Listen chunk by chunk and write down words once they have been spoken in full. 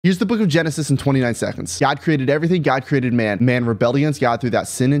Here's the book of Genesis in 29 seconds. God created everything. God created man. Man rebelled against God through that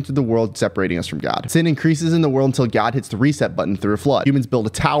sin into the world, separating us from God. Sin increases in the world until God hits the reset button through a flood. Humans build a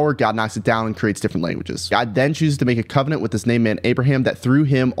tower. God knocks it down and creates different languages. God then chooses to make a covenant with this named man Abraham that through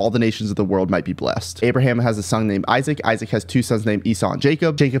him all the nations of the world might be blessed. Abraham has a son named Isaac. Isaac has two sons named Esau and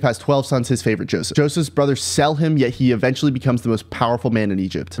Jacob. Jacob has 12 sons, his favorite Joseph. Joseph's brothers sell him, yet he eventually becomes the most powerful man in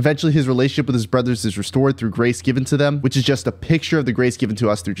Egypt. Eventually his relationship with his brothers is restored through grace given to them, which is just a picture of the grace given to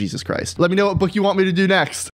us through Jesus Christ. Let me know what book you want me to do next.